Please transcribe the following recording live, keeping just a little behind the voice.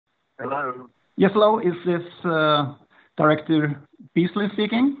Hello. Yes, hello. Is this Director Beasley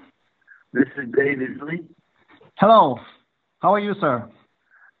speaking? This is David Beasley. Hello. How are you, sir?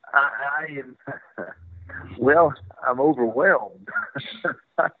 I am, well, I'm overwhelmed.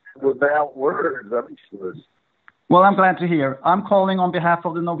 Without words, I'm speechless. Well, I'm glad to hear. I'm calling on behalf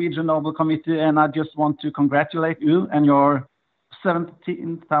of the Norwegian Nobel Committee, and I just want to congratulate you and your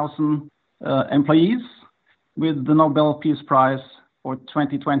 17,000 employees with the Nobel Peace Prize for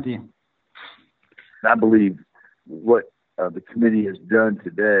 2020. I believe what the committee has done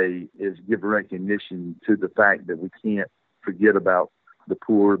today is give recognition to the fact that we can't forget about the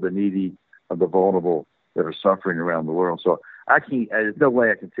poor, the needy, the vulnerable that are suffering around the world. So there's no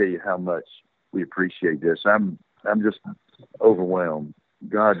way I can tell you how much we appreciate this. I'm just overwhelmed.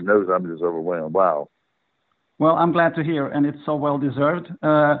 God knows I'm just overwhelmed. Wow. Well, I'm glad to hear, and it's so well deserved.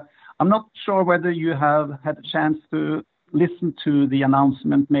 I'm not sure whether you have had a chance to listen to the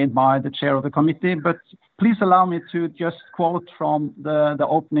announcement made by the chair of the committee, but please allow me to just quote from the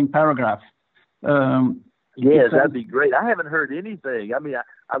opening paragraph. Yes, that'd be great. I haven't heard anything. I mean,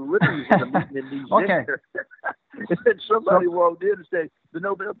 I literally was in a meeting in New Okay. And then somebody walked in and said, the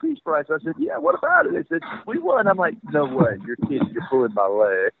Nobel Peace Prize. I said, yeah, what about it? They said, we won. I'm like, no way. You're kidding. You're pulling my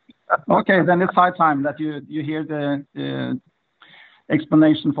leg. Okay, then it's high time that you hear the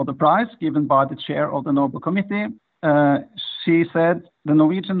explanation for the prize given by the chair of the Nobel Committee. She said, the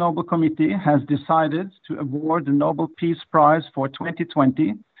Norwegian Nobel Committee has decided to award the Nobel Peace Prize for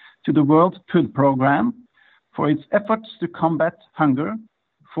 2020 to the World Food Programme for its efforts to combat hunger,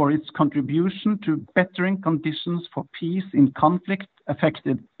 for its contribution to bettering conditions for peace in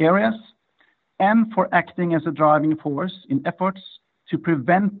conflict-affected areas, and for acting as a driving force in efforts to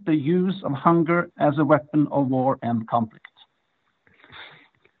prevent the use of hunger as a weapon of war and conflict.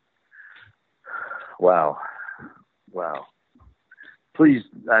 Wow. Please,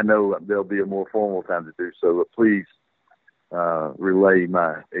 I know there'll be a more formal time to do so, but please relay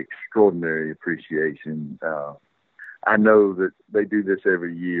my extraordinary appreciation. I know that they do this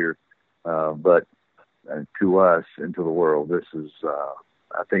every year, but to us and to the world, this is,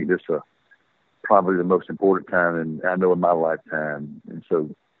 I think this is probably the most important time, and I know in my lifetime. And so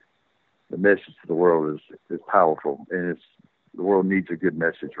the message to the world is powerful, and the world needs a good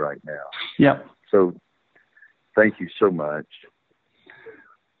message right now. Yeah. So thank you so much.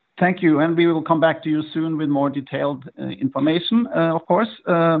 Thank you, and we will come back to you soon with more detailed information, of course.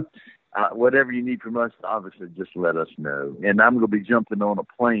 Whatever you need from us, obviously, just let us know. And I'm going to be jumping on a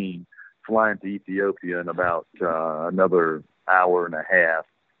plane, flying to Ethiopia in about another hour and a half,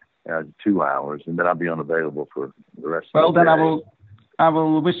 2 hours, and then I'll be unavailable for the rest of the day. Well, then I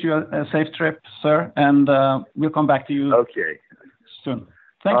will wish you a safe trip, sir, and we'll come back to you soon.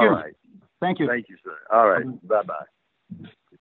 Thank you. All right. Thank you. Thank you, sir. All right. Bye-bye.